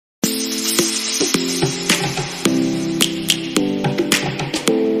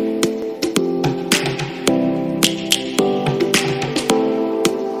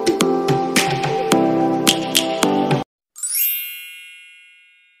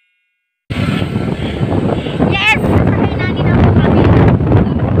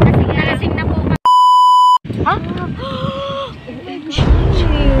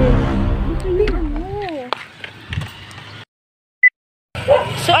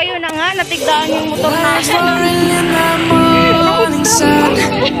ayun na nga, natigdaan yung motor natin.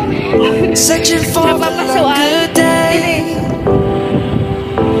 Napapasuan.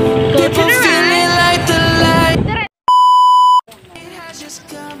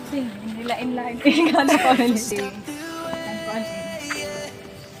 Nilain-lain. Gano'n pa rin ito.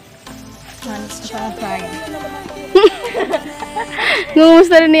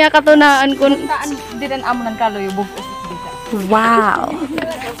 Ngumusta rin niya katunaan kung di rin amunan kaloy bugos. Wow.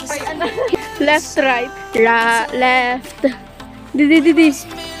 Left, right. Left. Didi. Didi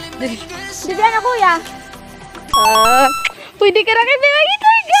ano kuya? Pwede ka rin lagi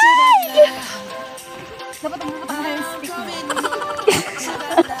tayo. Dapat mabutak na yung stick mo.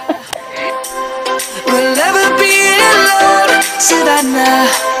 We'll never be alone, Savannah.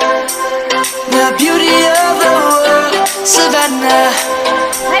 The beauty of the world, Savannah.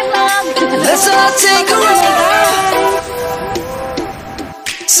 Hi, Mom. Let's all take a ride,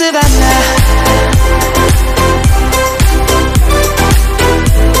 Savannah.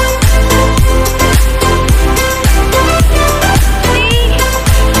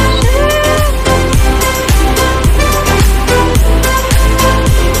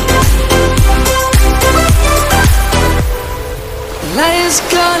 Light is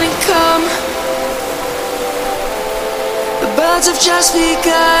gonna come. The birds have just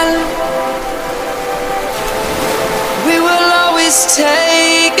begun. We will always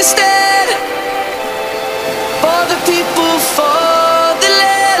take a stand for the people, for the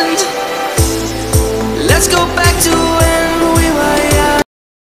land. Let's go back to when we were young.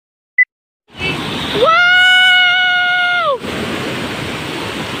 Wow!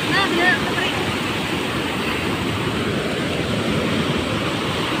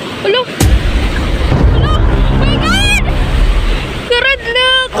 Hello? Hello? My God! Good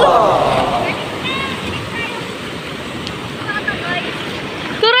look!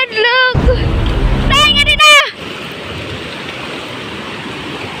 Good look! Tayo nga din na!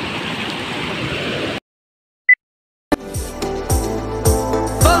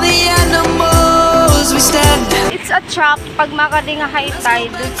 For the animals we stand. It's a trap pag makading high tide.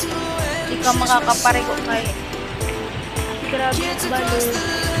 Hindi ka makakaparigo kay grabe balo.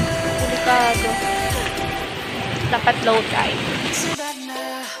 Delikado. Dapat low tide.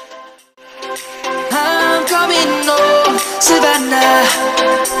 I'm coming home, Savannah.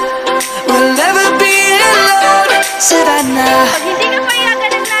 We'll never be alone, Savannah. Pag hindi ka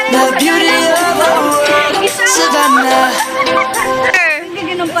payagan ng nanay The beauty of the world, Savannah. Hindi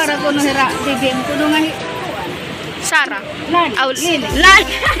ganun para ko nung hira. BBM ko nung Sarah. Lan. Lin. Lan.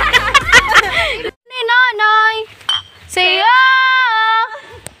 Ni nanay. Say oh!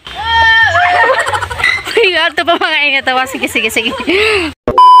 Ito pa mga ingatawa. Sige.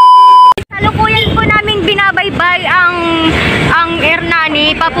 Salukuyan po namin binabaybay ang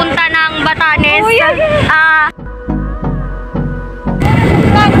Hernani papunta ng Batanes.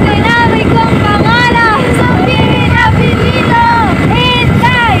 Pagkinamay kong pangalan sa pinapilito,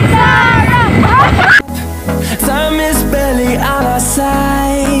 Hintay Sarah! Time is barely on our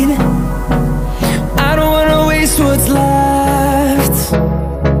side. I don't wanna waste what's left.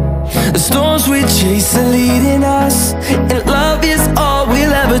 The storms we chase are leading us, and love is all we'll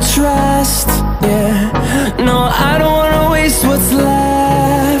ever trust. Yeah, no, I don't wanna waste what's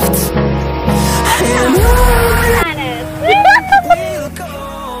left. And we'll go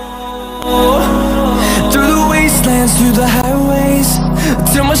through the wastelands, through the highways,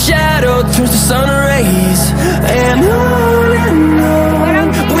 till my shadow turns to sun rays. And on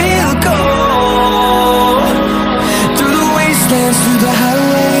we'll go through the wastelands, through the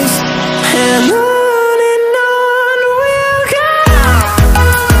highways, and on we'll go.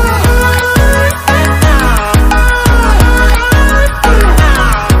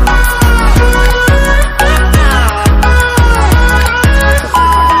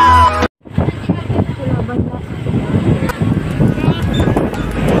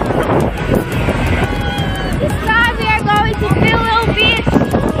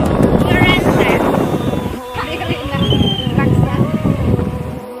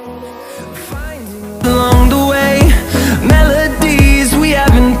 Along the way, melodies we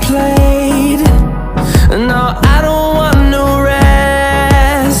haven't played. No, I don't want no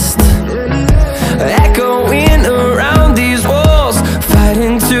rest. Echoing around these walls,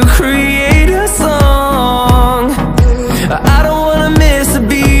 fighting to create a song. I don't wanna miss a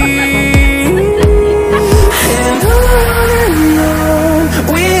beat. And on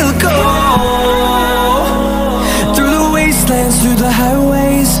we'll go through the wastelands, through the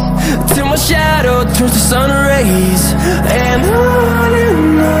highways, till my shadow turns to sun rays. And